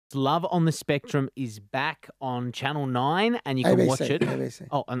Love on the Spectrum is back on Channel 9 and you can ABC, watch it. ABC.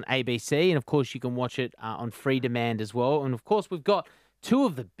 Oh, on ABC. And, of course, you can watch it on free demand as well. And, of course, we've got two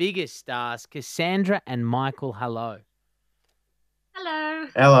of the biggest stars, Kassandra and Michael. Hello. Hello.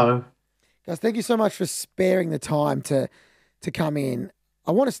 Hello. Guys, thank you so much for sparing the time to come in.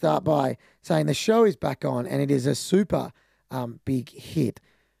 I want to start by saying the show is back on and it is a super big hit.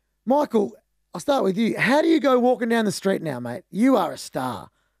 Michael, I'll start with you. How do you go walking down the street now, mate? You are a star.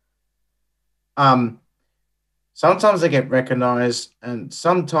 Sometimes I get recognized and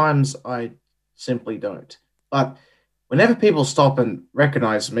sometimes I simply don't. But whenever people stop and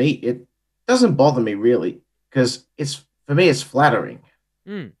recognize me, it doesn't bother me really because for me, it's flattering.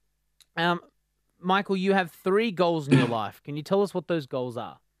 Michael, you have 3 goals in your life. Can you tell us what those goals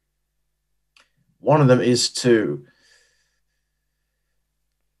are? One of them is to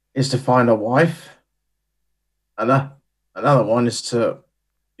find a wife. Another one is to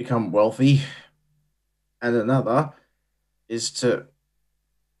become wealthy. And another is to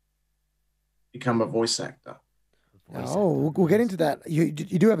become a voice actor. We'll get into that. You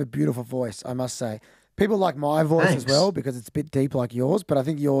do have a beautiful voice, I must say. People like my voice Thanks. as well because it's a bit deep like yours, but I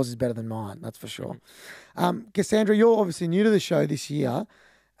think yours is better than mine, that's for sure. Kassandra, you're obviously new to the show this year.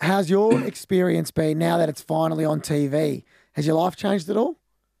 How's your experience been now that it's finally on TV? Has your life changed at all?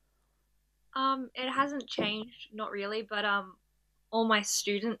 It hasn't changed, not really, but all my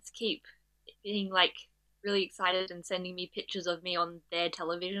students keep being like really excited and sending me pictures of me on their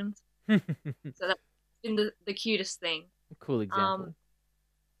televisions. So that's been the cutest thing. Cool example.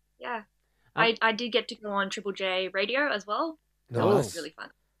 Yeah. I did get to go on Triple J radio as well. That Nice. was really fun.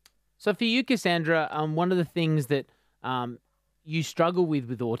 So for you, Kassandra, one of the things that you struggle with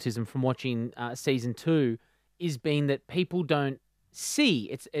autism from watching season 2 is being that people don't see.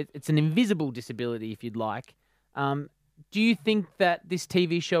 It's an invisible disability, if you'd like. Do you think that this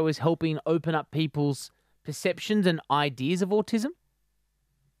TV show is helping open up people's perceptions and ideas of autism?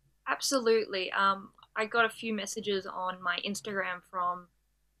 Absolutely. I got a few messages on my Instagram from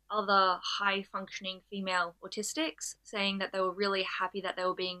other high-functioning female autistics saying that they were really happy that they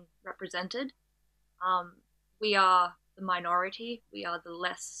were being represented. We are the minority. We are the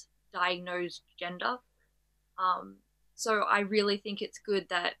less diagnosed gender. So I really think it's good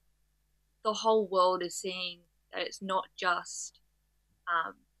that the whole world is seeing that it's not just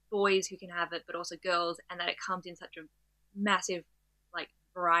boys who can have it, but also girls, and that it comes in such a massive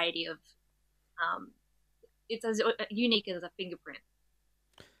variety of it's as unique as a fingerprint.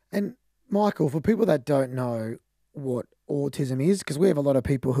 And Michael, for people that don't know what autism is, because we have a lot of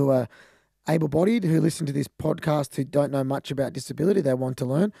people who are able-bodied who listen to this podcast who don't know much about disability, they want to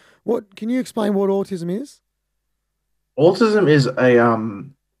learn. Can you explain what autism is? Autism is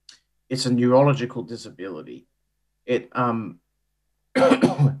it's a neurological disability. It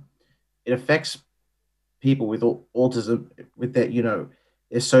it affects people with autism with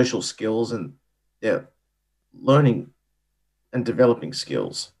their social skills and their learning and developing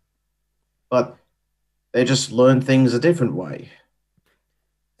skills, but they just learn things a different way.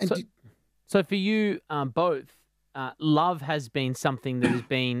 And So for you both, love has been something that has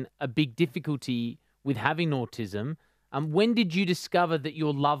been a big difficulty with having autism. When did you discover that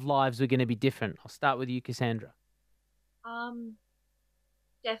your love lives were going to be different? I'll start with you, Kassandra.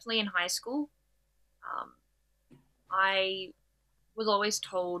 Definitely in high school. I was always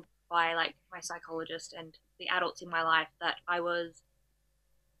told by my psychologist and the adults in my life that I was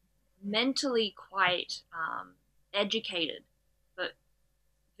mentally quite educated, but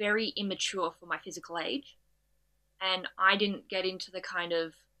very immature for my physical age. And I didn't get into the kind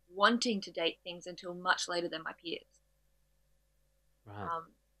of wanting to date things until much later than my peers. Right.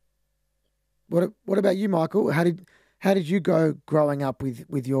 what about you, Michael? How did you go growing up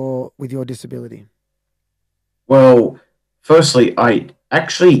with your disability? Well, firstly, I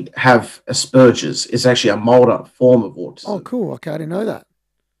actually have Asperger's. It's actually a milder form of autism. Oh, cool. Okay, I didn't know that.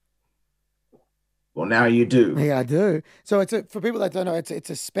 Well, now you do. Yeah, I do. So for people that don't know, it's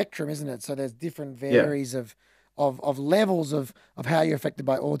a spectrum, isn't it? So there's different varies of levels of how you're affected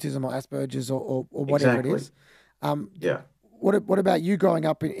by autism or Asperger's or whatever Exactly. it is. Yeah. What about you growing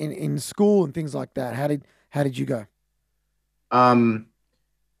up in school and things like that? How did you go?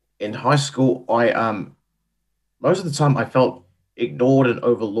 In high school, I most of the time I felt ignored and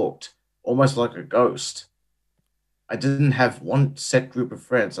overlooked, almost like a ghost. I didn't have one set group of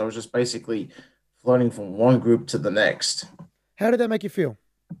friends. I was just basically floating from one group to the next. How did that make you feel?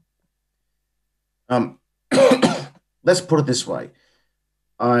 Let's put it this way.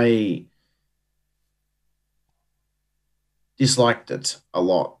 I disliked it a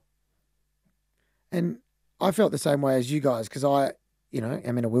lot. And I felt the same way as you guys because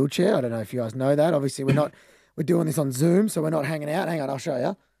am in a wheelchair. I don't know if you guys know that. Obviously, we're doing this on Zoom, so we're not hanging out. Hang on, I'll show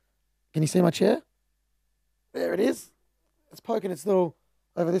you. Can you see my chair? There it is. It's poking its little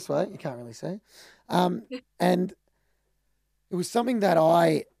over this way. You can't really see. And it was something that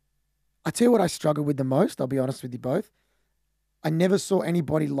I tell you what I struggled with the most. I'll be honest with you both. I never saw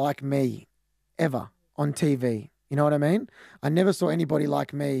anybody like me ever on TV. You know what I mean? I never saw anybody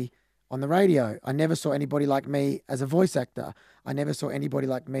like me on the radio. I never saw anybody like me as a voice actor. I never saw anybody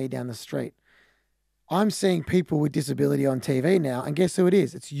like me down the street. I'm seeing people with disability on TV now, and guess who it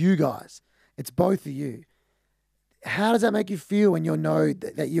is? It's you guys. It's both of you. How does that make you feel when you know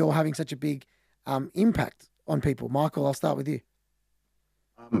that you're having such a big impact on people? Michael, I'll start with you.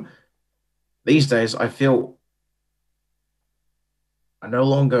 These days, I no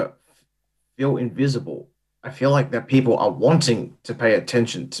longer feel invisible. I feel like that people are wanting to pay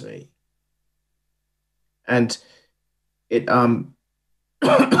attention to me. And it,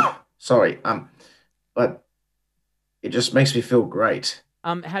 sorry, but it just makes me feel great.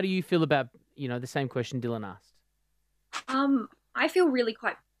 How do you feel about, the same question Dylan asked? I feel really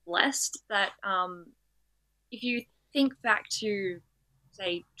quite blessed that if you think back to,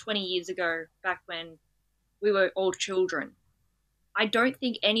 say, 20 years ago, back when we were all children, I don't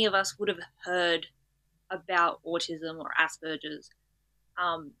think any of us would have heard about autism or Asperger's.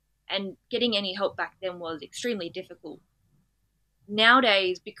 And getting any help back then was extremely difficult.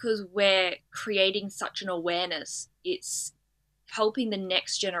 Nowadays, because we're creating such an awareness, it's helping the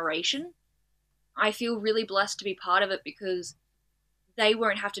next generation. I feel really blessed to be part of it because they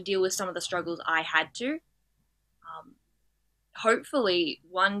won't have to deal with some of the struggles I had to. Hopefully,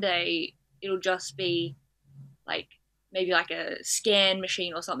 one day it'll just be maybe like a scan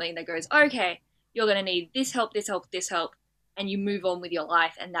machine or something that goes, okay, you're going to need this help, this help, this help, and you move on with your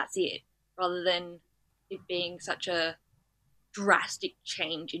life and that's it, rather than it being such a drastic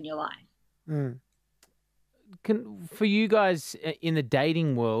change in your life. Mm. For you guys in the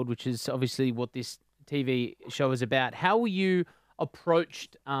dating world, which is obviously what this TV show is about, how were you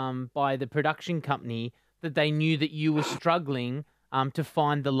approached by the production company that they knew that you were struggling to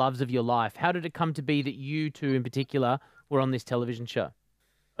find the loves of your life? How did it come to be that you two in particular were on this television show?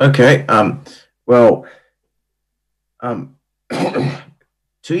 Okay. Well, 2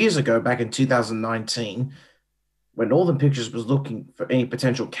 years ago, back in 2019, when Northern Pictures was looking for any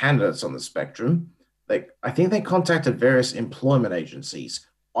potential candidates on the spectrum, I think they contacted various employment agencies.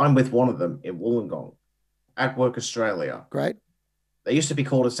 I'm with one of them in Wollongong, At Work Australia. Great. They used to be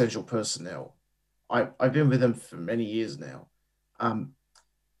called Essential Personnel. I've been with them for many years now.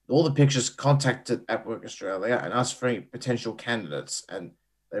 Northern Pictures contacted At Work Australia and asked for any potential candidates, and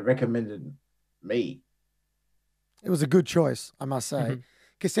they recommended me. It was a good choice, I must say. Mm-hmm.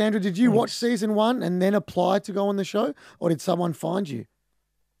 Kassandra, did you watch season 1 and then apply to go on the show, or did someone find you?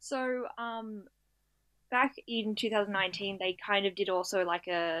 So, back in 2019, they kind of did also like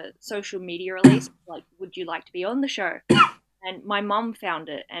a social media release, like, would you like to be on the show? And my mum found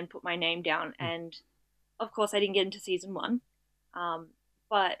it and put my name down. And of course, I didn't get into season 1.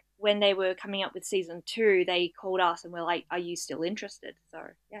 But when they were coming up with season 2, they called us and were like, are you still interested? So,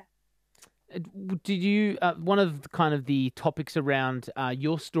 yeah. Did you, one of the topics around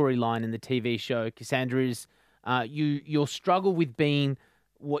your storyline in the TV show, Kassandra, is your struggle with being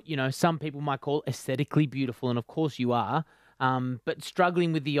what, some people might call aesthetically beautiful, and of course you are, but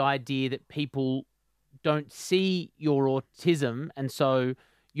struggling with the idea that people don't see your autism, and so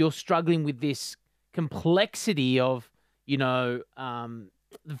you're struggling with this complexity of, the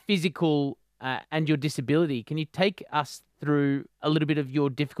physical and your disability. Can you take us through a little bit of your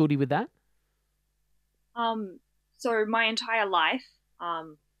difficulty with that? So my entire life,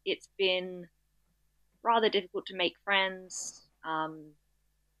 it's been rather difficult to make friends,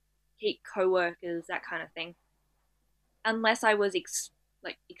 keep co-workers, that kind of thing, unless I was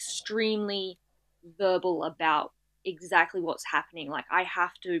extremely verbal about exactly what's happening. Like, I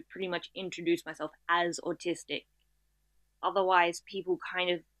have to pretty much introduce myself as autistic. Otherwise, people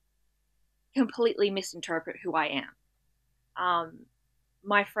kind of completely misinterpret who I am.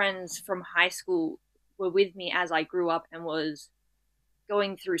 My friends from high school were with me as I grew up and was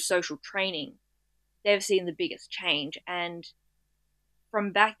going through social training. They've seen the biggest change, and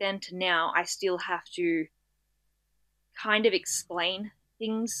from back then to now, I still have to kind of explain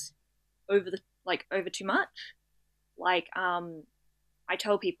things over too much. I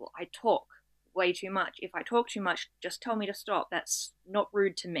tell people I talk way too much. If I talk too much, just tell me to stop. That's not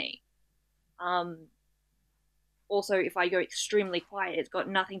rude to me. Also, if I go extremely quiet, it's got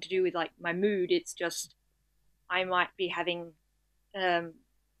nothing to do with my mood. It's just I might be having a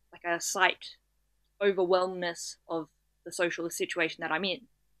slight overwhelmness of the social situation that I'm in.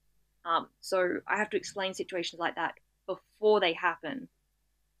 So I have to explain situations like that before they happen,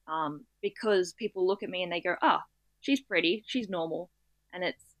 because people look at me and they go, "Oh, she's pretty, she's normal," and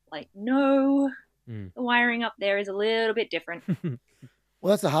it's like, no, the wiring up there is a little bit different. Well,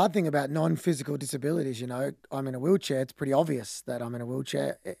 that's the hard thing about non-physical disabilities. I'm in a wheelchair. It's pretty obvious that I'm in a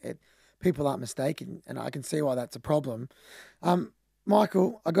wheelchair. People aren't mistaken, and I can see why that's a problem.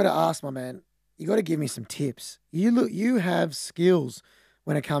 Michael, I got to ask, my man, you got to give me some tips. You have skills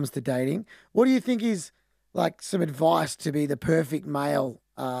when it comes to dating. What do you think is like some advice to be the perfect male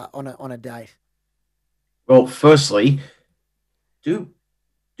on a date? Well, firstly, do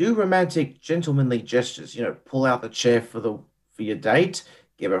romantic, gentlemanly gestures. Pull out the chair for your date.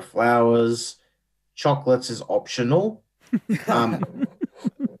 Give her flowers. Chocolates is optional.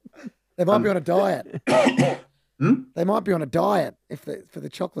 They might be on a diet. Hmm? They might be on a diet for the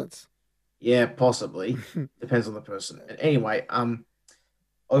chocolates. Yeah, possibly. Depends on the person. And anyway,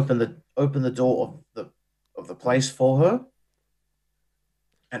 open the door of the place for her,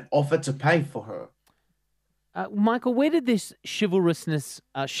 and offer to pay for her. Michael, where did this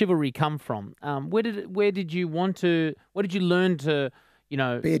chivalry come from? What did you learn to,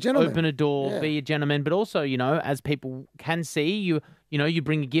 Be a gentleman. open a door, Yeah. be a gentleman, but also, as people can see, you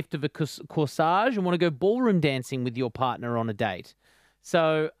bring a gift of a corsage and want to go ballroom dancing with your partner on a date.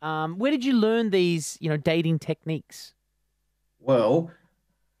 So, where did you learn these, dating techniques? Well,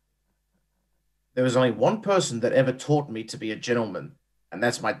 there was only one person that ever taught me to be a gentleman, and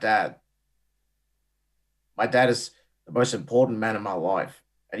that's my dad. My dad is the most important man in my life,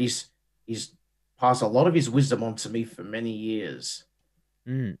 and he's passed a lot of his wisdom on to me for many years.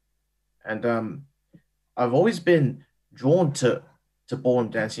 Mm. And I've always been drawn to ballroom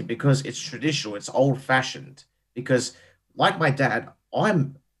dancing because it's traditional, it's old fashioned. Because like my dad,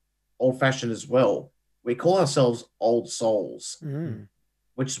 I'm old fashioned as well. We call ourselves old souls, Mm.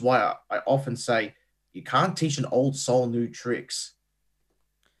 which is why I often say you can't teach an old soul new tricks.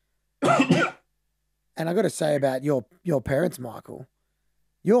 And I got to say about your parents, Michael,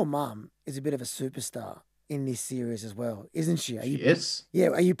 your mum is a bit of a superstar in this series as well, isn't she? Are you? Yes. Yeah.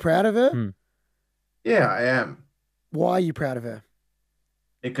 Are you proud of her? Mm. Yeah, I am. Why are you proud of her?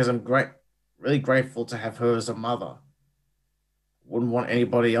 Because I'm really grateful to have her as a mother. Wouldn't want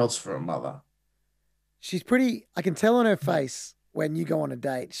anybody else for a mother. She's pretty. I can tell on her face when you go on a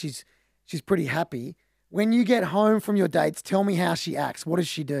date. She's pretty happy. When you get home from your dates, tell me how she acts. What does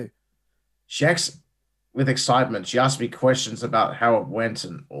she do? She acts with excitement. She asks me questions about how it went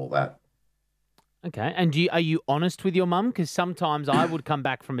and all that. Okay. And are you honest with your mum? Because sometimes I would come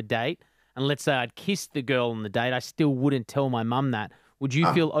back from a date and let's say I'd kissed the girl on the date. I still wouldn't tell my mum that. Would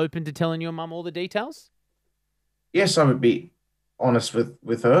you feel open to telling your mum all the details? Yes, I would be honest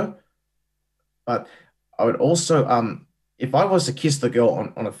with her, but I would also, if I was to kiss the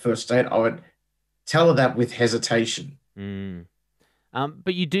girl on a first date, I would tell her that with hesitation. Mm.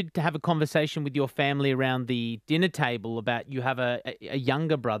 But you did have a conversation with your family around the dinner table about you have a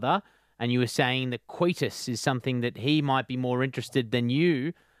younger brother, and you were saying that coitus is something that he might be more interested than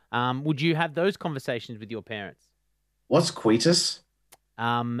you. Would you have those conversations with your parents? What's coitus?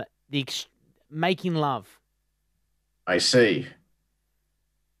 Making love. I see.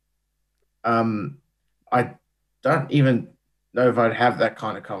 I don't even know if I'd have that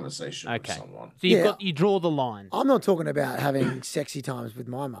kind of conversation with someone. So you draw the line. I'm not talking about having sexy times with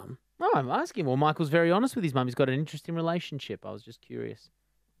my mum. Oh, I'm asking. Well, Michael's very honest with his mum. He's got an interesting relationship. I was just curious.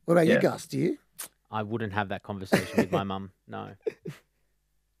 What about you, Gus? Do you? I wouldn't have that conversation with my mum. No.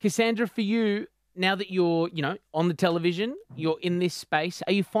 Kassandra, for you, now that you're, on the television, you're in this space,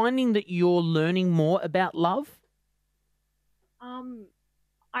 are you finding that you're learning more about love?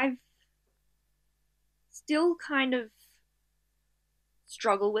 I've still kind of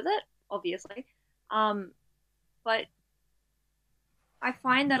struggle with it, obviously. But I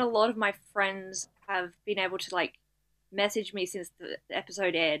find that a lot of my friends have been able to message me since the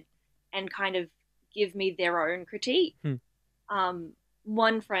episode aired and kind of give me their own critique.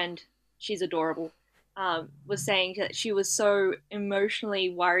 One friend, she's adorable, was saying that she was so emotionally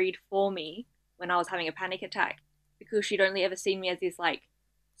worried for me when I was having a panic attack because she'd only ever seen me as this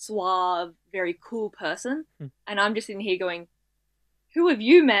suave, very cool person. And I'm just in here going, who have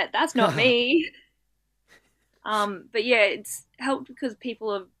you met? That's not me. But yeah, it's helped because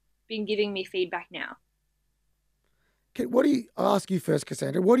people have been giving me feedback now. I'll ask you first,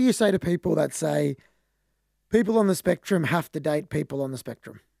 Kassandra. What do you say to people that say people on the spectrum have to date people on the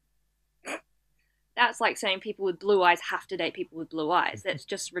spectrum? That's like saying people with blue eyes have to date people with blue eyes. That's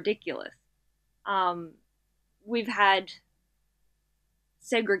just ridiculous. We've had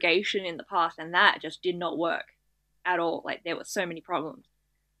segregation in the past and that just did not work. at all. Like, there were so many problems.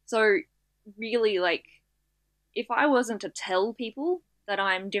 So really, like, if I wasn't to tell people that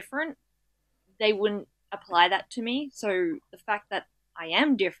I'm different, they wouldn't apply that to me. So the fact that I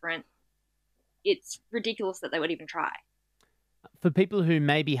am different, it's ridiculous that they would even try. For people who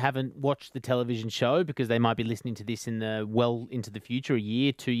maybe haven't watched the television show because they might be listening to this into the future, a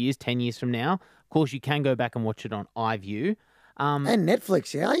year, 2 years, 10 years from now, of course, you can go back and watch it on iView. And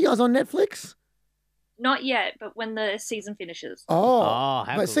Netflix, yeah? Are you guys on Netflix? Not yet, but when the season finishes. Oh, how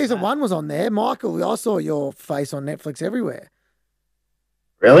cool but is season that? 1 was on there. Michael, I saw your face on Netflix everywhere.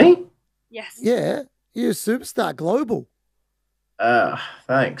 Really? Yes. Yeah, you're a superstar, global.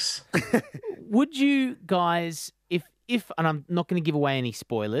 Thanks. Would you guys, if and I'm not going to give away any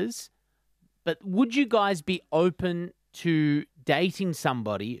spoilers, but would you guys be open to dating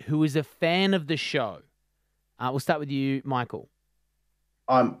somebody who is a fan of the show? We'll start with you, Michael.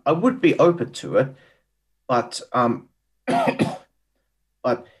 I would be open to it, but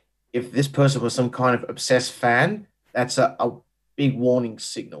but if this person was some kind of obsessed fan, that's a big warning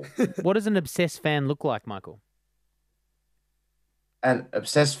signal. What does an obsessed fan look like, Michael? An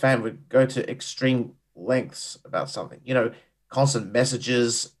obsessed fan would go to extreme lengths about something. You know, constant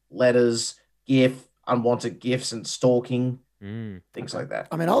messages, letters, unwanted gifts, and stalking, things like that.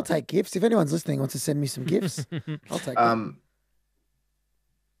 I mean, I'll take gifts. If anyone's listening wants to send me some gifts, I'll take them.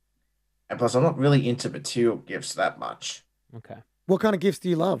 And plus, I'm not really into material gifts that much. Okay. What kind of gifts do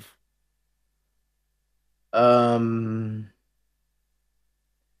you love?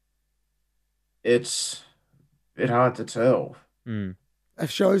 It's a bit hard to tell.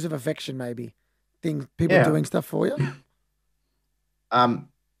 Shows of affection, maybe. People doing stuff for you? I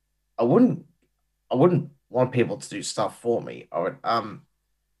wouldn't want people to do stuff for me. I would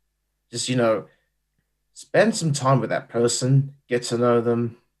just, spend some time with that person, get to know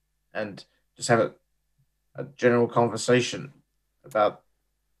them, and just have a general conversation about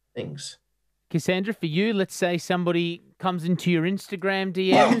things. Kassandra, for you, let's say somebody comes into your Instagram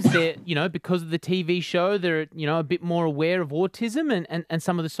DMs, they're, because of the TV show, they're, a bit more aware of autism and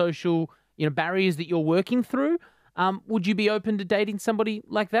some of the social, barriers that you're working through. Would you be open to dating somebody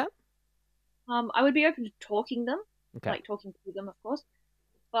like that? I would be open to talking to them, of course.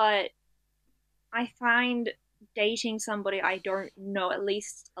 But I find dating somebody I don't know at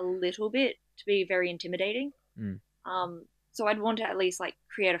least a little bit to be very intimidating. So I'd want to at least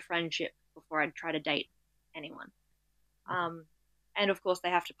create a friendship before I'd try to date anyone. And of course they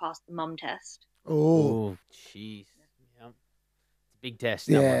have to pass the mum test. Oh, jeez. Yeah. It's a big test.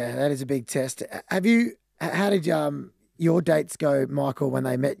 Yeah, that is a big test. How did your dates go, Michael, when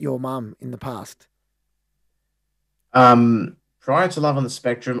they met your mum in the past? Prior to Love on the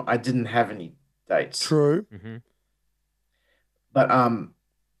Spectrum, I didn't have any dates. True. Mm-hmm. But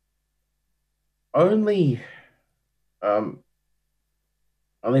only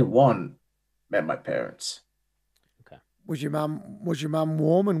one met my parents. Okay. Was your mum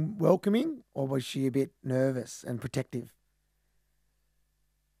warm and welcoming, or was she a bit nervous and protective?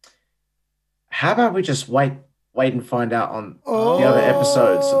 How about we just wait and find out on the other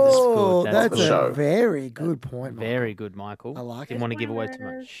episodes of this That's show. A very good point, Michael. Very good, Michael. I like it. Didn't want to give away too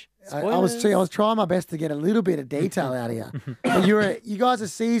much. I was trying my best to get a little bit of detail out of you. But you guys are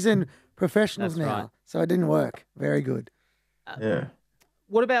seasoned professionals now, right. so it didn't work. Very good. Yeah.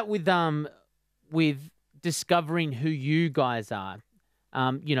 What about with discovering who you guys are?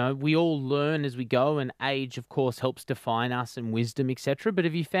 We all learn as we go, and age, of course, helps define us and wisdom, etc. But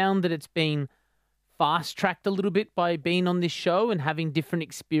have you found that it's been fast-tracked a little bit by being on this show and having different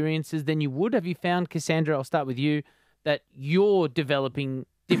experiences than you would? Have you found, Kassandra, I'll start with you, that you're developing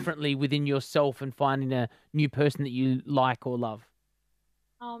differently within yourself and finding a new person that you like or love?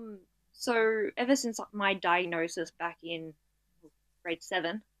 So ever since my diagnosis back in grade 7,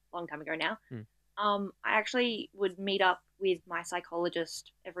 a long time ago now, I actually would meet up with my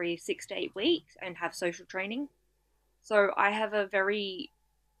psychologist every 6 to 8 weeks and have social training. So I have a very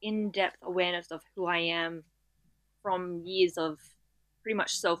in-depth awareness of who I am from years of pretty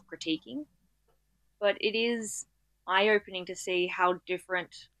much self-critiquing. But it is eye-opening to see how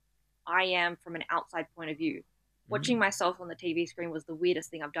different I am from an outside point of view. Watching myself on the TV screen was the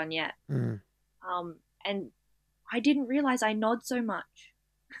weirdest thing I've done yet. And I didn't realize I nod so much.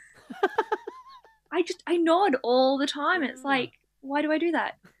 I nod all the time. It's like, why do I do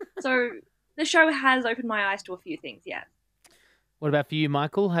that? So the show has opened my eyes to a few things, yeah. What about for you,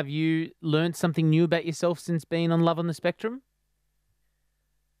 Michael? Have you learned something new about yourself since being on Love on the Spectrum?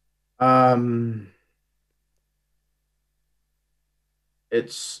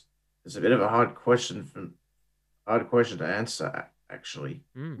 It's a bit of a hard question to answer, actually.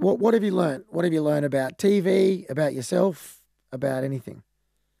 What have you learned? What have you learned about TV, about yourself, about anything?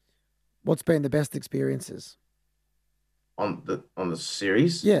 What's been the best experiences? On the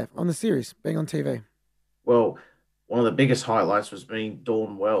series. Yeah, on the series, being on TV. Well, one of the biggest highlights was being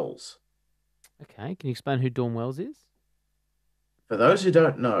Dawn Wells. Okay, can you explain who Dawn Wells is? For those who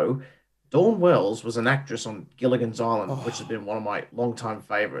don't know, Dawn Wells was an actress on Gilligan's Island, which has been one of my longtime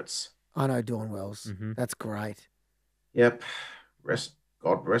favorites. I know Dawn Wells. Mm-hmm. That's great. Yep.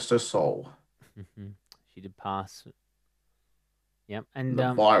 God rest her soul. Mm-hmm. She did pass. Yep, and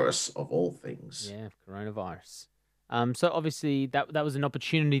The virus of all things. Yeah, coronavirus. So obviously that was an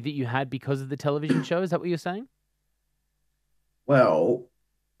opportunity that you had because of the television show. Is that what you're saying? Well,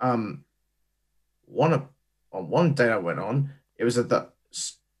 on one date I went on, it was at the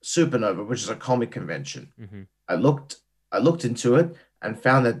Supernova, which is a comic convention. Mm-hmm. I looked into it and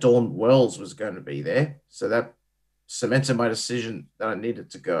found that Dawn Wells was going to be there, so that cemented my decision that I needed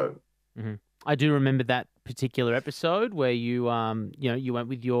to go. Mm-hmm. I do remember that particular episode where you you went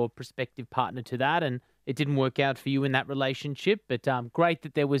with your prospective partner to that, and it didn't work out for you in that relationship. But great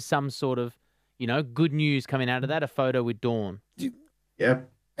that there was some sort of good news coming out of that, a photo with Dawn. Yep.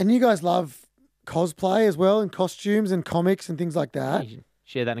 And you guys love cosplay as well, and costumes and comics and things like that. You should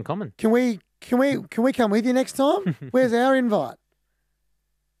share that in common. Can we come with you next time? Where's our invite?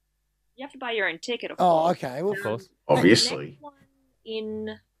 You have to buy your own ticket, of Oh, course. okay. Well, Of course, Obviously. Next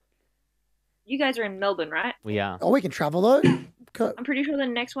one you guys are in Melbourne, right? we are. we can travel though. I'm pretty sure the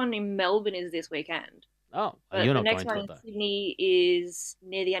next one in Melbourne is this weekend. Oh, But you're the not next going one to in it though. Sydney is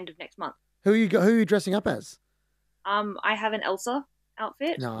near the end of next month. Who are you dressing up as? I have an Elsa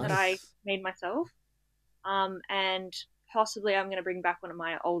outfit Nice. that I made myself. And possibly I'm going to bring back one of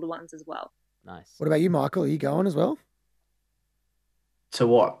my older ones as well. Nice. What about you, Michael? Are you going as well? To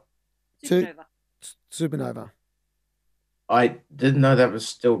what? To- Supernova. Supernova. I didn't know that was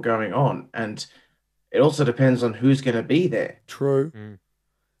still going on, and it also depends on who's going to be there. True. Mm.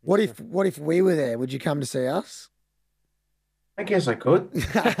 What if we were there? Would you come to see us? I guess I could.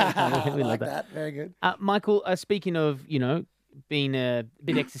 I We love like that. that. Very good. Michael, speaking of, being a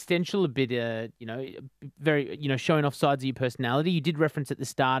bit existential, a bit, very, showing off sides of your personality, you did reference at the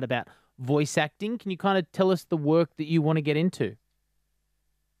start about voice acting. Can you kind of tell us the work that you want to get into?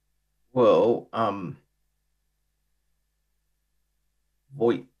 Well,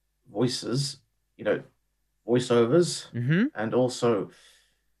 voices, voiceovers, Mm-hmm. and also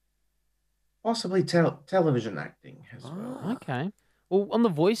possibly television acting as well. Okay. Well, on the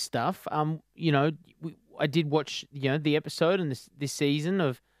voice stuff, I did watch, the episode and this season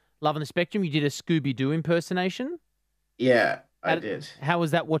of Love on the Spectrum. You did a Scooby-Doo impersonation. Yeah, I did. How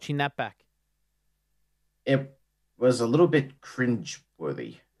was that watching that back? It was a little bit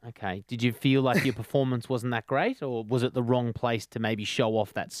cringe-worthy. Okay. Did you feel like your performance wasn't that great, or was it the wrong place to maybe show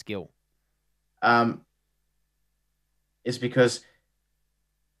off that skill? It's because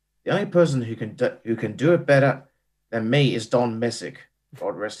the only person who can do it better than me is Don Messick.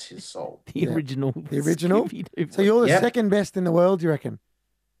 God rest his soul. The original. The original? Scooby-Doo So you're the Yep. second best in the world, you reckon?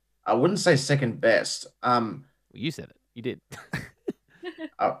 I wouldn't say second best. Well, you said it. You did.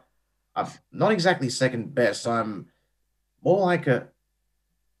 I'm not exactly second best. I'm more like a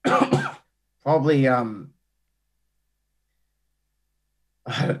probably I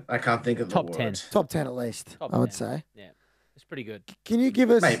can't think of the Top word. 10. Top 10 at least, Top I would 10. say. Yeah, it's pretty good. Can you give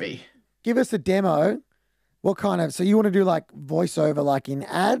us Maybe. a demo? What kind of, so you want to do like voiceover like in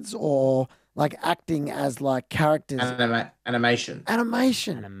ads, or like acting as like characters? Animation.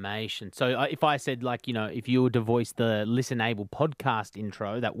 Animation. Animation. So if I said if you were to voice the ListenABLE podcast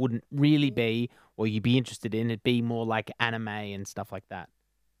intro, that wouldn't really be, or you'd be interested in, it'd be more like anime and stuff like that.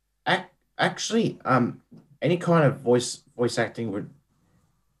 Actually, any kind of voice acting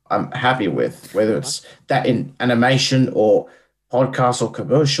I'm happy with, whether it's that in animation or podcasts or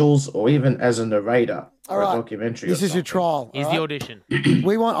commercials, or even as a narrator or a documentary. This or is your something. trial. Here's all the right? audition.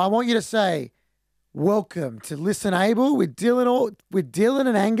 I want you to say, "Welcome to ListenABLE with Dylan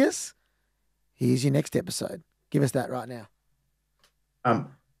and Angus." Here's your next episode. Give us that right now.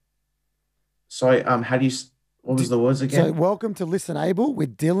 Sorry. How do you? What was the words again? So, welcome to ListenABLE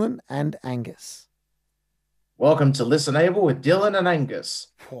with Dylan and Angus. Welcome to ListenABLE with Dylan and Angus.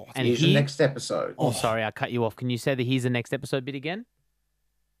 And Here's your next episode. Oh, sorry, I cut you off. Can you say the "here's the next episode" bit again?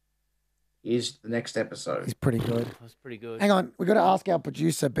 Here's the next episode. He's pretty good. That was pretty good. Hang on, we've got to ask our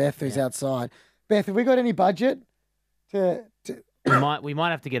producer Beth, who's outside. Beth, have we got any budget to We might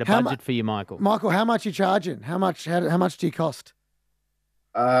have to get a How budget for you, Michael. Michael? How much are you charging? How much do you cost?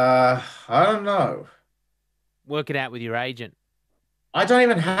 I don't know. Work it out with your agent. I don't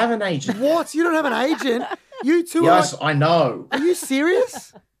even have an agent. What? You don't have an agent? You two Yes, I know. are you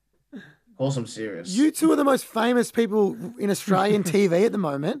serious? Of course I'm serious. You two are the most famous people in Australian TV at the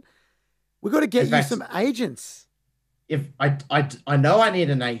moment. We've got to get In fact, you some agents. If I know I need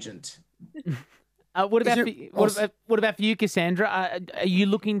an agent. What about there- what about for you, Kassandra? Are you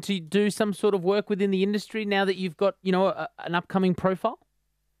looking to do some sort of work within the industry now that you've got an upcoming profile?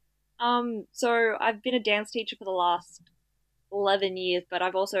 So I've been a dance teacher for the last 11 years, but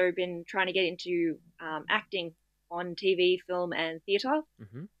I've also been trying to get into acting on TV, film, and theatre.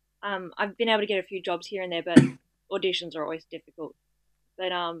 Mm-hmm. I've been able to get a few jobs here and there, but auditions are always difficult.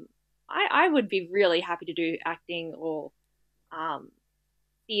 But I would be really happy to do acting or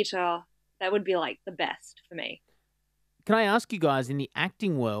theatre. That would be like the best for me. Can I ask you guys in the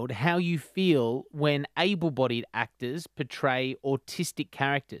acting world how you feel when able-bodied actors portray autistic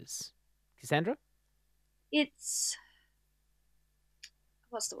characters? Kassandra? It's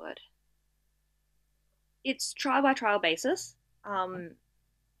what's the word? It's trial by trial basis.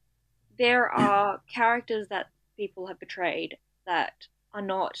 There are characters that people have portrayed that are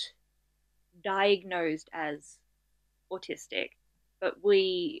not diagnosed as autistic, but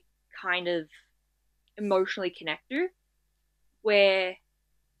we kind of emotionally connect to, where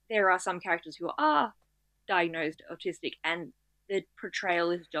there are some characters who are diagnosed autistic and the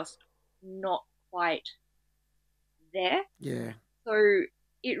portrayal is just not quite there. Yeah. So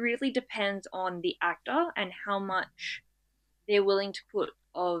it really depends on the actor and how much they're willing to put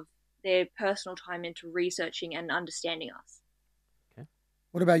of their personal time into researching and understanding us. Okay.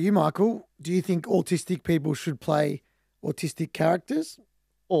 What about you, Michael? Do you think autistic people should play autistic characters?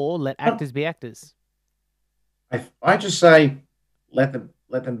 Or let actors be actors? I just say let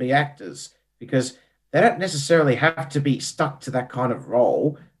them be actors, because they don't necessarily have to be stuck to that kind of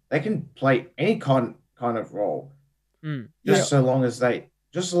role. They can play any kind of role, just so long as they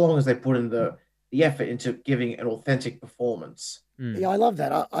put in the effort into giving an authentic performance. Yeah, I love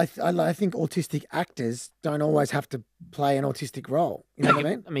that. I think autistic actors don't always have to play an autistic role. You know what I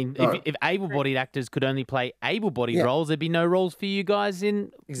mean? I mean, No. if able-bodied actors could only play able-bodied roles, there'd be no roles for you guys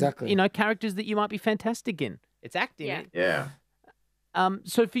in Exactly. Characters that you might be fantastic in. It's acting. Yeah. Yeah.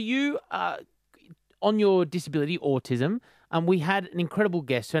 So for you, on your disability, autism, we had an incredible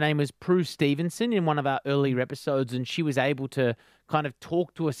guest. Her name was Prue Stevenson in one of our earlier episodes, and she was able to kind of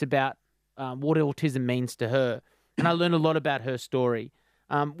talk to us about what autism means to her. And I learned a lot about her story.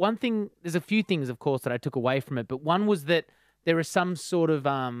 One thing, there's a few things, of course, that I took away from it, but one was that there are some sort of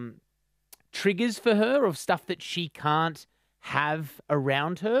triggers for her of stuff that she can't have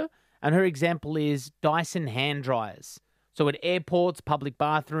around her. And her example is Dyson hand dryers. So at airports, public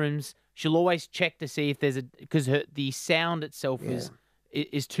bathrooms, she'll always check to see if there's because the sound itself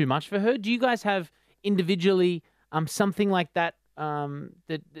is too much for her. Do you guys have individually something like that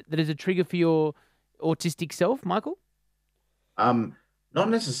that is a trigger for your autistic self, Michael? Not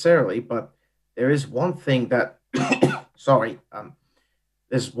necessarily, but there is one thing that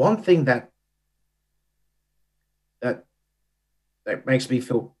there's one thing that makes me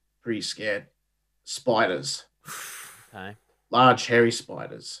feel pretty scared. Spiders. Okay. Large hairy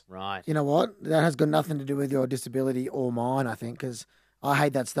spiders. Right. You know what? That has got nothing to do with your disability or mine, I think, because I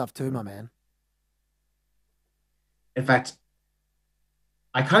hate that stuff too, my man. In fact,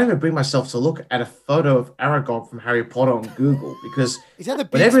 I can't even bring myself to look at a photo of Aragog from Harry Potter on Google, because Is that the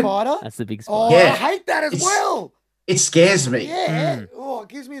big whenever- spider? That's the big Oh, spider. Yeah. I hate that as It's- well. it scares me. Yeah. Oh, it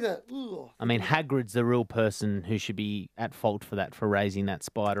gives me the. Ugh. I mean, Hagrid's the real person who should be at fault for that, for raising that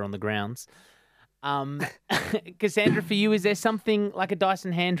spider on the grounds. Kassandra, for you, is there something like a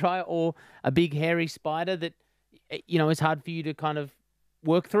Dyson hand dryer or a big hairy spider that is hard for you to kind of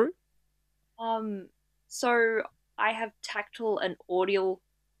work through? So I have tactile and audio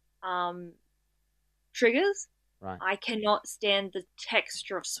triggers. Right. I cannot stand the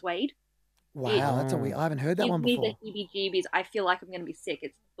texture of suede. Wow, that's a weird. I haven't heard that Give one me before. the heebie-jeebies. I feel like I'm going to be sick.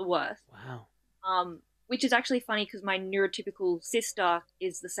 It's the worst. Wow. Which is actually funny because my neurotypical sister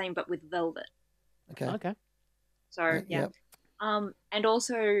is the same but with velvet. Okay. Okay. So Right, yeah. yep. And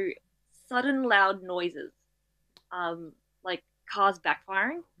also sudden loud noises, like cars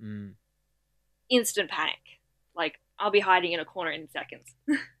backfiring. Mm. Instant panic. Like I'll be hiding in a corner in seconds.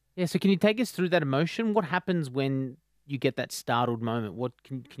 Yeah. So, can you take us through that emotion? What happens when you get that startled moment? What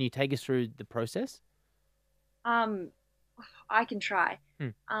can you take us through the process? I can try.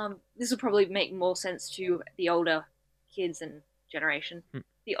 This will probably make more sense to the older kids and generation.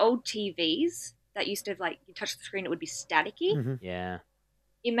 The old TVs that used to have, like, you touch the screen, it would be staticky. Mm-hmm. Yeah.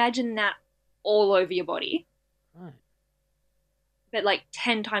 Imagine that all over your body, Right. but like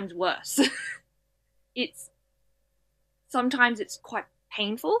 10 times worse. Sometimes it's quite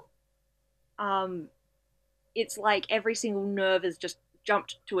painful. it's like every single nerve has just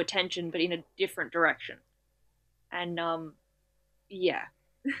jumped to attention, but in a different direction. And yeah,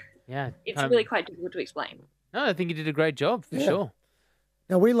 Yeah. it's really quite difficult to explain. No, I think you did a great job for sure.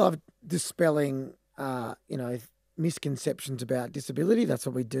 Now, we love dispelling, misconceptions about disability. That's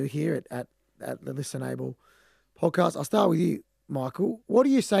what we do here at the ListenABLE podcast. I'll start with you, Michael. What do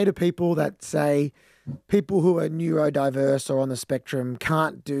you say to people that say people who are neurodiverse or on the spectrum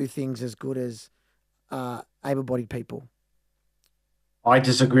can't do things as good as able-bodied people? I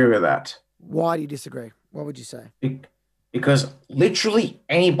disagree with that. Why do you disagree? What would you say? Because literally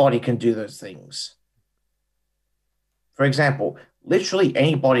anybody can do those things. For example, literally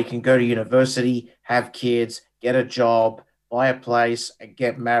anybody can go to university, have kids, get a job, buy a place, and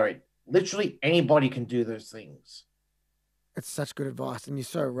get married. Literally anybody can do those things. It's such good advice, and you're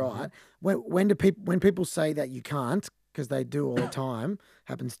so right. When people say that you can't, because they do all the time,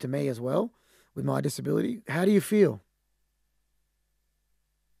 happens to me as well with my disability. How do you feel?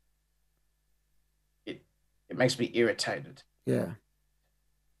 It makes me irritated. Yeah,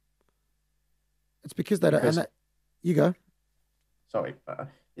 it's because they don't. You go. Sorry,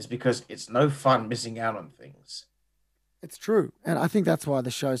 it's because it's no fun missing out on things. It's true, and I think that's why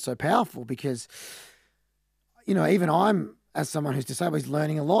the show's so powerful. Because even I'm, as someone who's disabled, is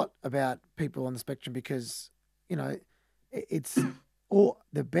learning a lot about people on the spectrum. Because it's or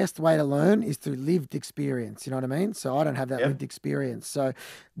the best way to learn is through lived experience. You know what I mean? So I don't have that lived experience. So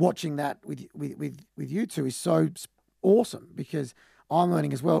watching that with you two is so awesome because I'm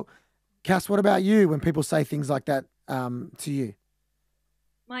learning as well. Cass, what about you when people say things like that to you?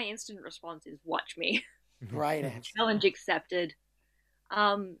 My instant response is watch me. Great answer. Challenge accepted.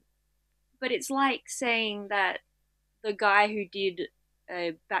 But it's like saying that the guy who did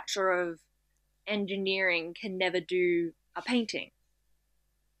a Bachelor of Engineering can never do a painting.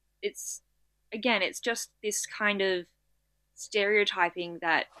 It's just this kind of stereotyping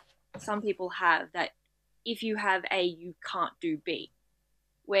that some people have, that if you have A, you can't do B,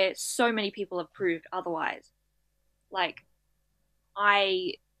 where so many people have proved otherwise. Like,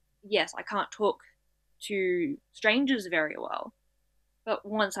 I can't talk to strangers very well, but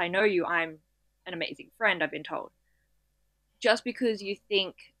once I know you, I'm an amazing friend, I've been told. Just because you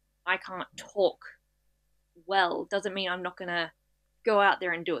think I can't talk well doesn't mean I'm not going to go out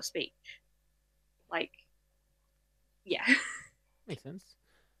there and do a speech. Like, yeah. Makes sense.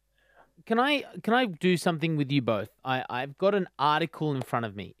 Can I do something with you both? I've got an article in front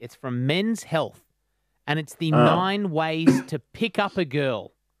of me. It's from Men's Health, and it's the 9 ways to pick up a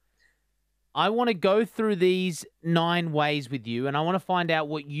girl. I want to go through these 9 ways with you, and I want to find out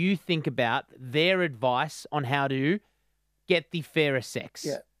what you think about their advice on how to get the fairest sex.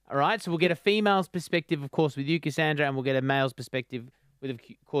 Yeah. All right? So we'll get a female's perspective, of course, with you, Kassandra, and we'll get a male's perspective with, of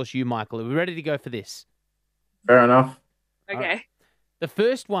course, you, Michael. Are we ready to go for this? Fair enough. Okay. Right. The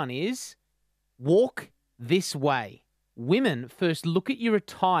first one is walk this way. Women, first look at your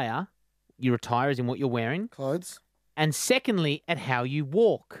attire. Your attire is in what you're wearing. Clothes. And secondly, at how you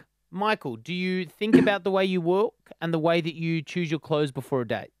walk. Michael, do you think about the way you walk and the way that you choose your clothes before a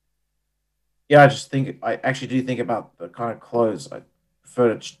date? Yeah, I actually do think about the kind of clothes I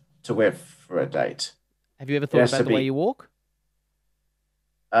prefer to wear for a date. Have you ever thought about the way you walk?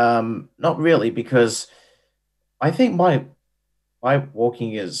 Not really, because I think my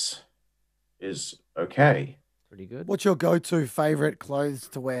walking is okay. Pretty good. What's your go-to favorite clothes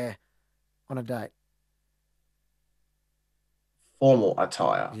to wear on a date? Formal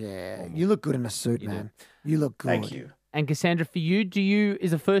attire. Yeah, you look good in a suit, man. You look good. Thank you. And Kassandra, for you,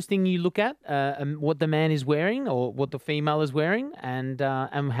 is the first thing you look at what the man is wearing or what the female is wearing and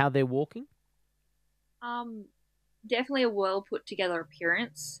how they're walking? Definitely a well put together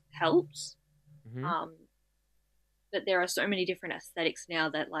appearance helps. Mm-hmm. But there are so many different aesthetics now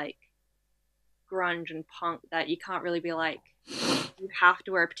that, like, grunge and punk, that you can't really be like, you have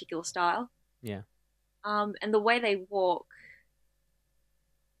to wear a particular style. Yeah. And the way they walk,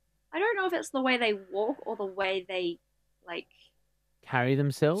 I don't know if it's the way they walk or the way they, like, carry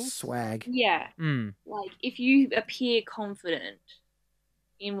themselves. Swag. Yeah. Mm. Like, if you appear confident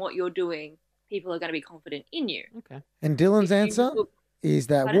in what you're doing, people are going to be confident in you. Okay. And Dylan's answer is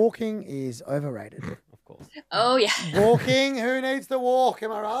that walking is overrated. Of course. Oh, yeah. Walking? Who needs to walk?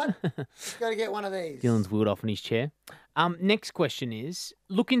 Am I right? Got to get one of these. Dylan's wheeled off in his chair. Next question is,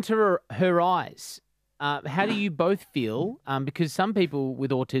 look into her eyes. How do you both feel? Because some people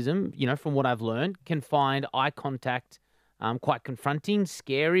with autism, from what I've learned, can find eye contact quite confronting,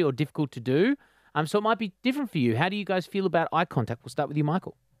 scary, or difficult to do. So it might be different for you. How do you guys feel about eye contact? We'll start with you,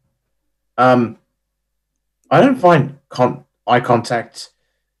 Michael. I don't find eye contact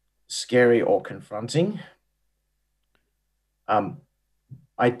scary or confronting.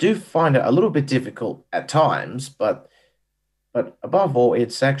 I do find it a little bit difficult at times, but above all,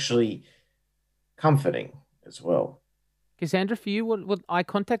 it's actually comforting as well. Cassandra, for you, what eye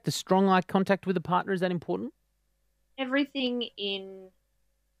contact, the strong eye contact with a partner, is that important? Everything in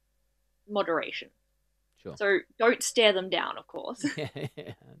moderation. Sure. So don't stare them down, of course.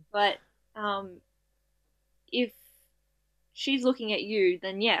 But if she's looking at you,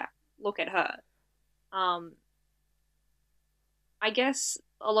 then yeah, look at her. I guess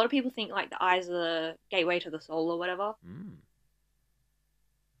a lot of people think like the eyes are the gateway to the soul or whatever.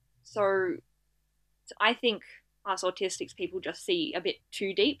 So I think us autistics people just see a bit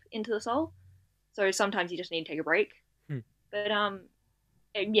too deep into the soul. So sometimes you just need to take a break. But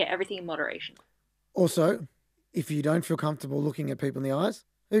yeah, everything in moderation. Also, if you don't feel comfortable looking at people in the eyes,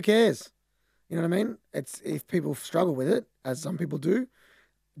 who cares? You know what I mean? It's if people struggle with it, as some people do,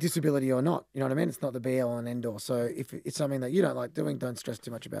 disability or not. You know what I mean? It's not the be all and end all. So if it's something that you don't like doing, don't stress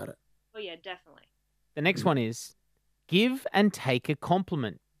too much about it. Oh yeah, definitely. The next one is give and take a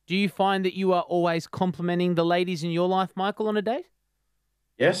compliment. Do you find that you are always complimenting the ladies in your life, Michael, on a date?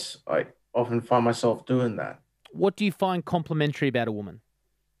 Yes, I often find myself doing that. What do you find complimentary about a woman?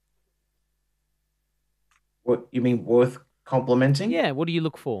 What you mean worth complimenting? Yeah, what do you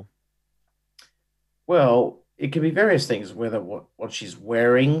look for? Well, it can be various things, whether what she's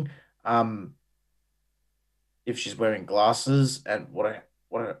wearing, if she's wearing glasses, and what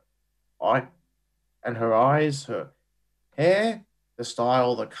her eye and her eyes, her hair, the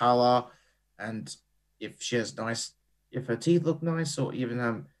style, the color, and if she has if her teeth look nice, or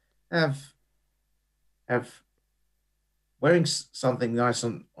even have wearing something nice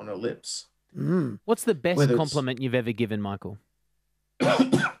on her lips. What's the best Whether it's- compliment you've ever given, Michael?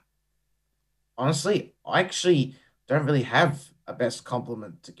 Honestly, I actually don't really have a best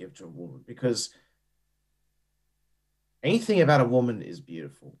compliment to give to a woman, because anything about a woman is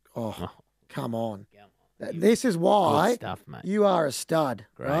beautiful. Oh, come on. You- This is why Good stuff, mate. you are a stud,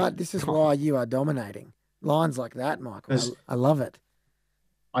 Great. right? This is why you are dominating. Lines like that, Michael. I love it.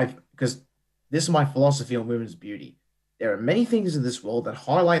 Because this is my philosophy on women's beauty. There are many things in this world that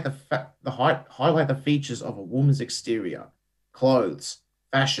highlight highlight the features of a woman's exterior: clothes,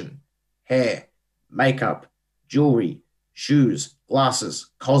 fashion, hair, makeup, jewelry, shoes,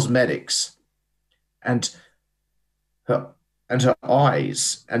 glasses, cosmetics, and her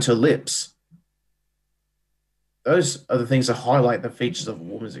eyes and her lips. Those are the things that highlight the features of a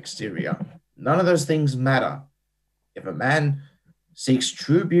woman's exterior. None of those things matter. If a man seeks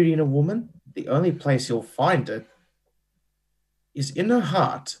true beauty in a woman, the only place he'll find it is in her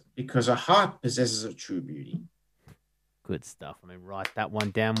heart, because her heart possesses a true beauty. Good stuff. I mean, write that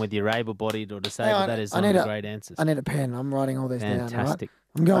one down whether you're able-bodied or disabled. Hang on, That is I some of need the a- great answers. I need a pen. I'm writing all this down. Right? Fantastic.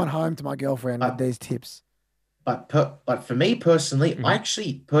 I'm going home to my girlfriend with these tips. But for me personally, I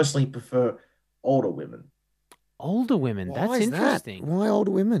actually personally prefer older women. Older women. Why That's is that? interesting. Why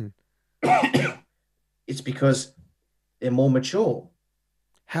older women? It's because they're more mature.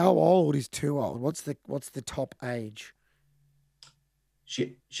 How old is too old? What's the top age?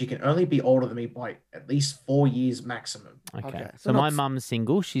 She can only be older than me by at least 4 years maximum. Okay. So So not my f- mum's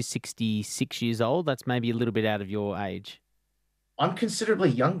single. She's 66 years old. That's maybe a little bit out of your age. I'm considerably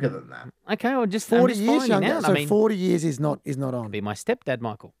younger than that. Okay, well, just 40 I'm just years finding younger. out. So I mean, 40 years is not on. be my stepdad,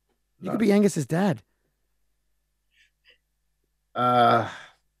 Michael. You could be Angus's dad.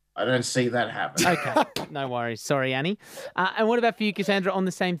 I don't see that happen. Okay, no worries. Sorry, Annie. And what about for you, Cassandra, on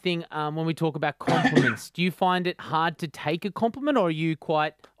the same thing, when we talk about compliments? Do you find it hard to take a compliment, or are you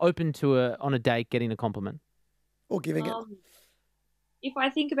quite open to on a date getting a compliment? Or giving it. If I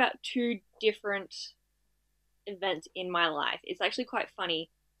think about two different events in my life, it's actually quite funny,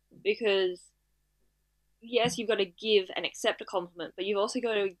 because yes, you've got to give and accept a compliment, but you've also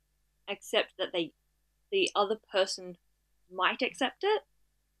got to accept that the other person might accept it.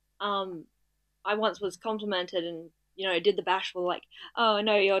 I once was complimented and, did the bashful, like, oh,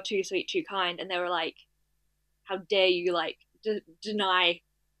 no, you're too sweet, too kind. And they were like, how dare you, like, deny,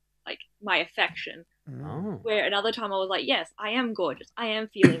 like, my affection. Oh. Where another time I was like, yes, I am gorgeous. I am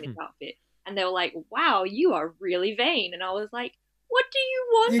feeling this outfit. And they were like, wow, you are really vain. And I was like, what do you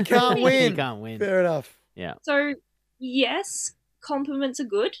want You from can't me? win. You can't win. Fair enough. Yeah. So, yes, compliments are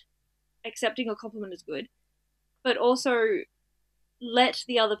good. Accepting a compliment is good. But also, let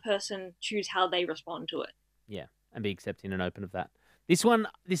the other person choose how they respond to it. Yeah, and be accepting and open of that. This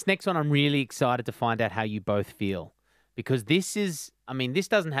next one, I'm really excited to find out how you both feel, because this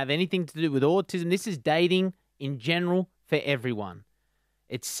doesn't have anything to do with autism. This is dating in general for everyone.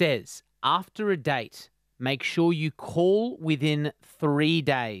 It says, after a date, make sure you call within 3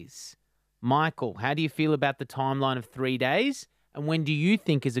 days. Michael, how do you feel about the timeline of 3 days? And when do you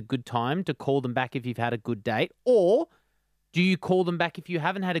think is a good time to call them back if you've had a good date? Or do you call them back if you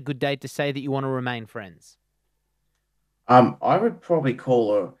haven't had a good date to say that you want to remain friends? I would probably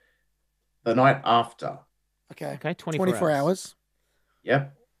call her the night after. Okay. Okay, 24 hours.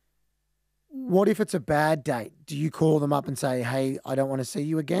 Yep. What if it's a bad date? Do you call them up and say, hey, I don't want to see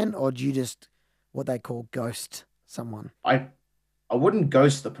you again? Or do you just, what they call, ghost someone? I wouldn't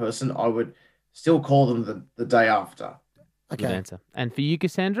ghost the person. I would still call them the day after. Good Okay. answer. And for you,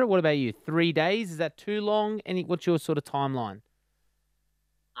 Kassandra, what about you? 3 days? Is that too long? What's your sort of timeline?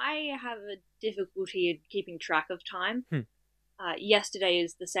 I have a difficulty in keeping track of time. Yesterday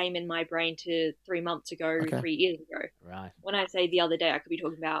is the same in my brain to 3 months ago, Okay. 3 years ago. Right. When I say the other day, I could be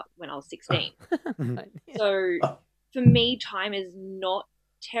talking about when I was 16. Mhm. So for me, time is not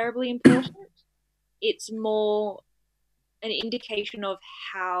terribly important. It's more an indication of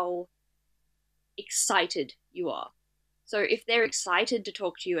how excited you are. So if they're excited to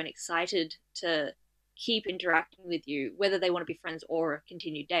talk to you and excited to keep interacting with you, whether they want to be friends or a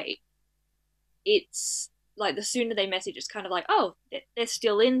continued date, it's like the sooner they message, it's kind of like, oh, they're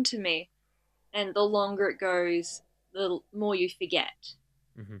still into me. And the longer it goes, the more you forget,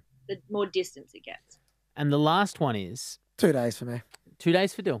 the more distance it gets. And the last one is 2 days for me. 2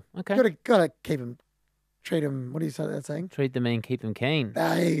 days for Dill. Okay. Gotta keep them, treat them. What do you say that saying? Treat them mean, keep them keen.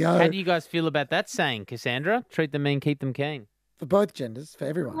 There you go. How do you guys feel about that saying, Kassandra? Treat them mean, keep them keen. For both genders, for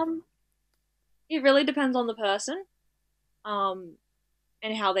everyone. It really depends on the person,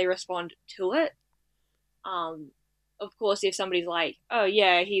 and how they respond to it. Of course, if somebody's like, oh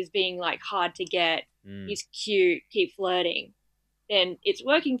yeah, he's being like hard to get, he's cute, keep flirting, then it's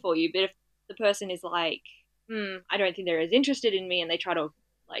working for you. But if the person is like, I don't think they're as interested in me, and they try to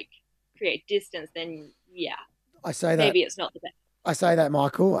like create distance, then yeah, I say that. maybe it's not the best. I say that,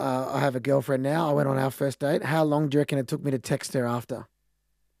 Michael. I have a girlfriend now. I went on our first date. How long do you reckon it took me to text her after?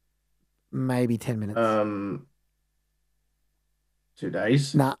 Maybe 10 minutes. 2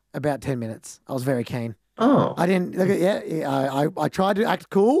 days. Nah, about 10 minutes. I was very keen. Oh. I didn't look at I tried to act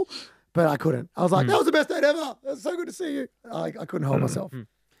cool, but I couldn't. I was like, that was the best date ever. It was so good to see you. I couldn't hold myself.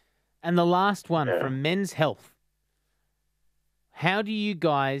 And the last one from Men's Health. How do you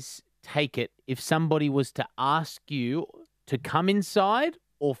guys take it if somebody was to ask you to come inside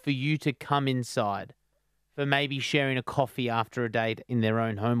or for you to come inside for maybe sharing a coffee after a date in their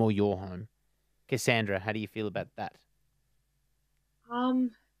own home or your home? Kassandra, how do you feel about that?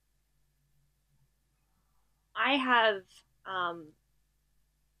 I have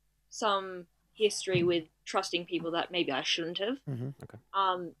some history with trusting people that maybe I shouldn't have. Okay.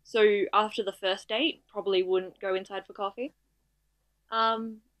 So after the first date, probably wouldn't go inside for coffee. But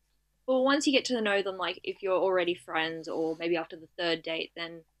once you get to know them, like if you're already friends or maybe after the third date,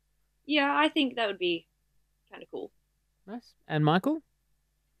 then yeah, I think that would be kind of cool. Nice. And Michael?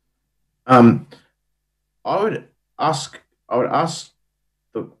 I would ask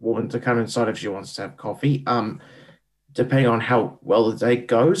the woman to come inside if she wants to have coffee, depending on how well the date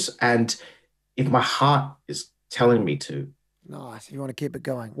goes and if my heart is telling me to. Nice. You want to keep it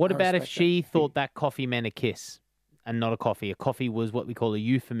going. What I about if respect she thought that coffee meant a kiss and not a coffee? A coffee was what we call a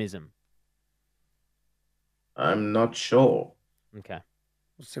euphemism. I'm not sure. Okay.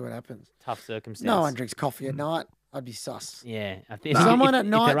 We'll see what happens. Tough circumstance. No one drinks coffee at night. I'd be sus. Yeah. I think Someone if, at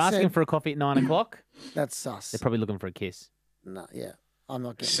if night they're asking said- for a coffee at 9 o'clock, That's sus. they're probably looking for a kiss. No, yeah. I'm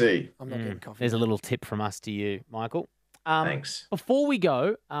not getting See. I'm not getting coffee. There's a little tip from us to you, Michael. Thanks. Before we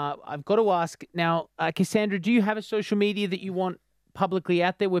go, I've got to ask now, Kassandra, do you have a social media that you want publicly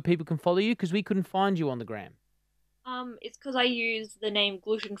out there where people can follow you? Because we couldn't find you on the gram. It's because I use the name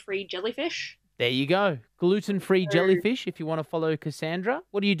gluten-free jellyfish. There you go. Gluten-free jellyfish if you want to follow Kassandra.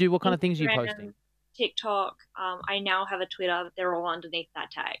 What do you do? What kind of things are you Instagram, posting? TikTok. I now have a Twitter. They're all underneath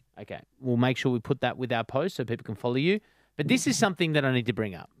that tag. Okay. We'll make sure we put that with our post so people can follow you. But this is something that I need to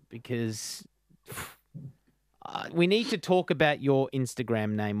bring up because we need to talk about your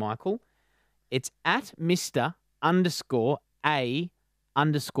Instagram name, Michael. It's at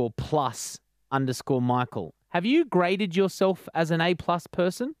Mr_A_plus_Michael. Have you graded yourself as an A+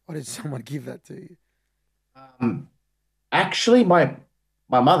 person? Why did someone give that to you? Actually, my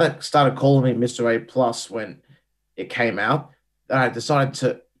mother started calling me Mr. A+ when it came out. And I decided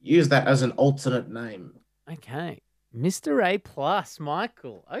to use that as an alternate name. Okay. Mr. A+,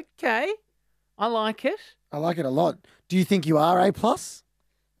 Michael. Okay. I like it. I like it a lot. Do you think you are A+?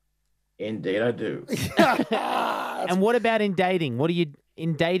 Indeed, I do. And what about in dating? What are you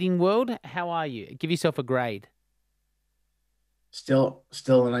in dating world? How are you? Give yourself a grade. Still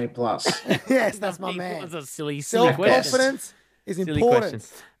an A+. Yes, that's my man. That was a silly question. Self-confidence, is Silly important.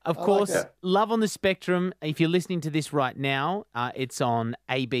 question. Of I like course, that. Love on the Spectrum. If you're listening to this right now, it's on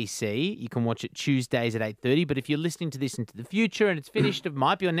ABC. You can watch it Tuesdays at 8:30. But if you're listening to this into the future and it's finished, it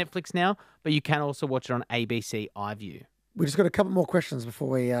might be on Netflix now. But you can also watch it on ABC iView. We just got a couple more questions before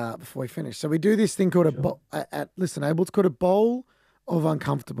we finish. So we do this thing called at ListenABLE. It's called a bowl of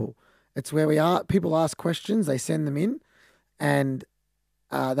uncomfortable. It's where people ask questions, they send them in, and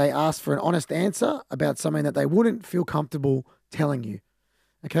they ask for an honest answer about something that they wouldn't feel comfortable telling you.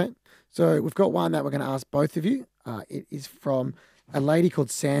 Okay, so we've got one that we're going to ask both of you. It is from a lady called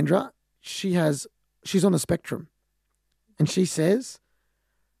Sandra. She's on the spectrum, and she says,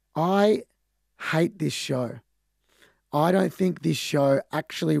 "I hate this show. I don't think this show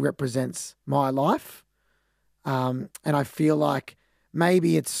actually represents my life, and I feel like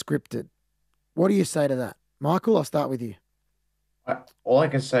maybe it's scripted." What do you say to that, Michael? I'll start with you. All I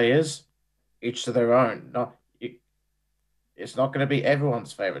can say is, each to their own. It's not going to be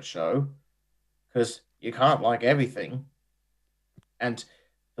everyone's favorite show because you can't like everything. And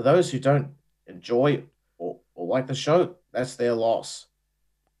for those who don't enjoy or like the show, that's their loss.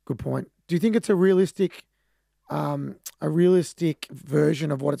 Good point. Do you think it's a realistic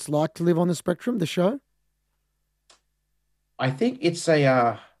version of what it's like to live on the spectrum, the show? I think it's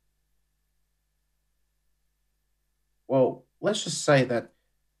well, let's just say that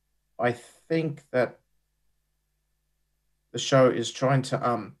I think that the show is trying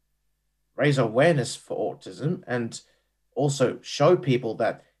to raise awareness for autism and also show people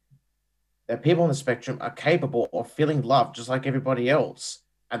that people on the spectrum are capable of feeling love just like everybody else,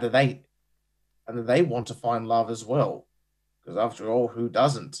 and that they want to find love as well. Because after all, who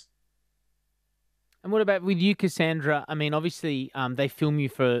doesn't? And what about with you, Kassandra? I mean, obviously, they film you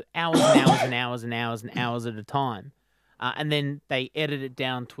for hours and hours and hours and hours and hours at a time, and then they edit it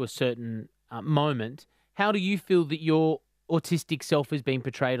down to a certain moment. How do you feel that your autistic self is being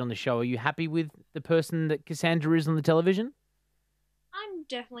portrayed on the show? Are you happy with the person that Kassandra is on the television? I'm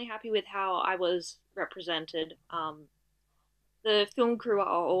definitely happy with how I was represented. The film crew are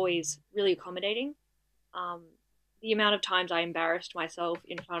always really accommodating. The amount of times I embarrassed myself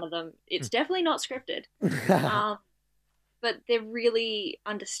in front of them, it's definitely not scripted. But they're really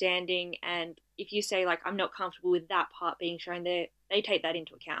understanding, and if you say, like, I'm not comfortable with that part being shown there, they take that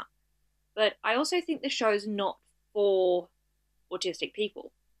into account. But I also think the show's not for autistic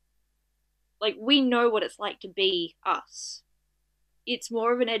people. Like, we know what it's like to be us. It's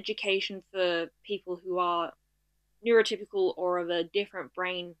more of an education for people who are neurotypical or of a different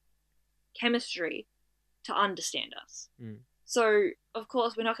brain chemistry to understand us. So, of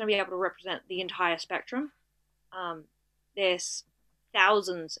course, we're not going to be able to represent the entire spectrum. There's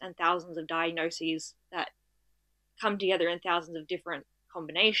thousands and thousands of diagnoses that come together in thousands of different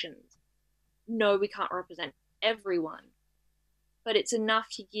combinations. No, we can't represent everyone, but it's enough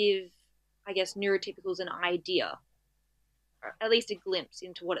to give, I guess, neurotypicals an idea, or at least a glimpse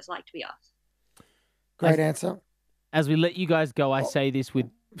into what it's like to be us. Great answer. As we let you guys go, I say this with...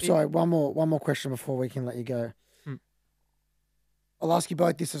 Sorry, one more question before we can let you go. I'll ask you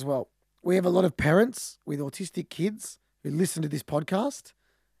both this as well. We have a lot of parents with autistic kids who listen to this podcast,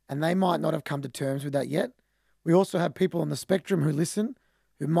 and they might not have come to terms with that yet. We also have people on the spectrum who listen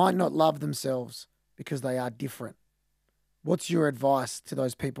who might not love themselves because they are different. What's your advice to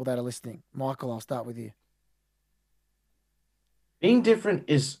those people that are listening? Michael, I'll start with you. Being different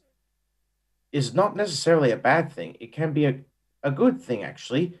is not necessarily a bad thing. It can be a good thing,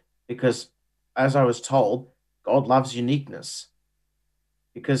 actually, because, as I was told, God loves uniqueness.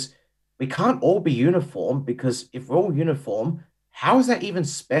 Because we can't all be uniform, because if we're all uniform, how is that even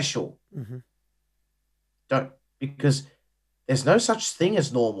special? Because there's no such thing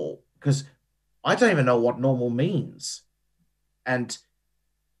as normal, because I don't even know what normal means. And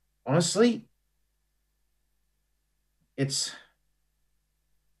honestly, if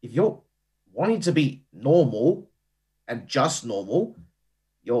you're wanting to be normal and just normal,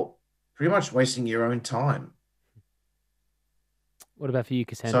 you're pretty much wasting your own time. What about for you,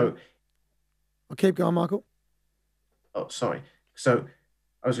 Kassandra? So, I'll keep going, Michael. oh, sorry. So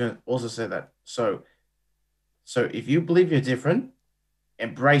I was going to also say that. So if you believe you're different,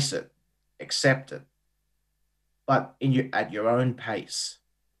 embrace it, accept it, but at your own pace.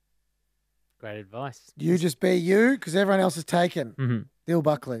 Great advice. You just be you, because everyone else is taken. Mm-hmm. Dill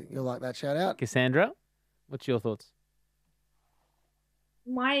Buckley, you'll like that shout out. Kassandra, what's your thoughts?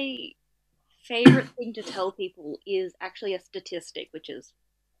 My favorite thing to tell people is actually a statistic, which is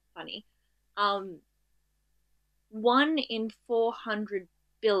funny. 1 in 400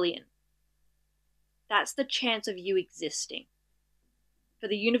 billion. That's the chance of you existing. For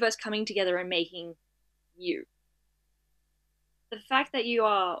the universe coming together and making you. the fact that you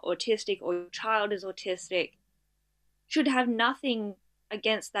are autistic or your child is autistic should have nothing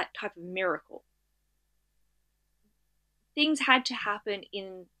against that type of miracle. Things had to happen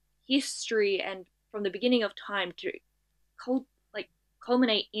in history and from the beginning of time to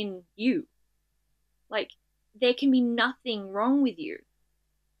culminate in you. Like, there can be nothing wrong with you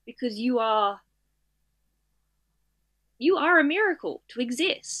because you are a miracle to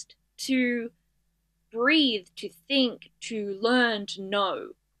exist, to breathe, to think, to learn, to know.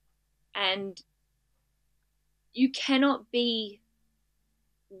 And you cannot be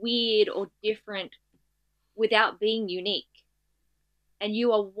weird or different without being unique. And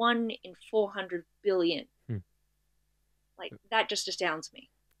you are 1 in 400 billion. Like, that just astounds me.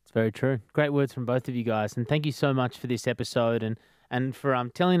 It's very true. Great words from both of you guys. And thank you so much for this episode and for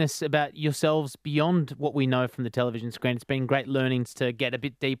telling us about yourselves beyond what we know from the television screen. It's been great learnings to get a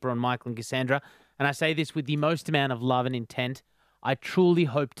bit deeper on Michael and Kassandra. And I say this with the most amount of love and intent. I truly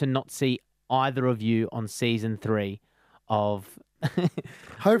hope to not see either of you on season 3 of...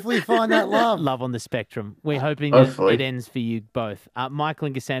 Hopefully you find that love. Love on the Spectrum. We're hoping it ends for you both. Michael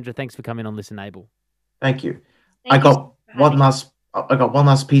and Kassandra, thanks for coming on ListenABLE. Thank you. Thank I got one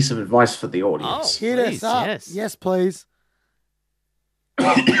last piece of advice for the Oh, audience. Hit us up. Yes, please.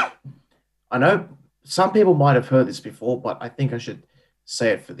 I know some people might have heard this before, but I think I should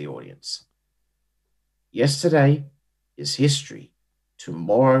say it for the audience. Yesterday is history.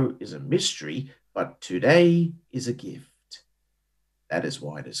 Tomorrow is a mystery, but today is a gift. That is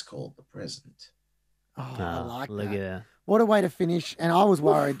why it is called the present. Oh, I like look that. at that. What a way to finish. And I was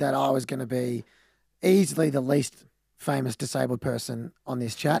worried that I was going to be easily the least famous disabled person on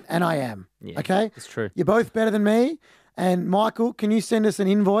this chat, and I am. Yeah, okay? it's true. You're both better than me. And Michael, can you send us an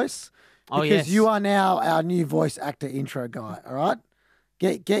invoice? Oh, because yes. you are now our new voice actor intro guy, all right?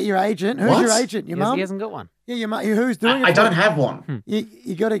 Get your agent. Who's What? your agent? Your mum? He hasn't got one. Yeah, your mum. Who's doing it? I don't have one.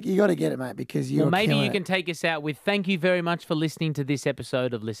 You gotta get it, mate, because you're Well, maybe killing you it. can take us out with thank you very much for listening to this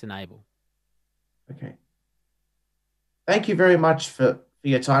episode of ListenABLE. Okay. Thank you very much for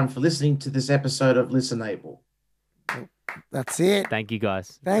your time for listening to this episode of ListenABLE. That's it. Thank you,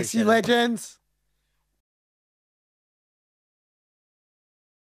 guys. Thanks, Appreciate you it. legends.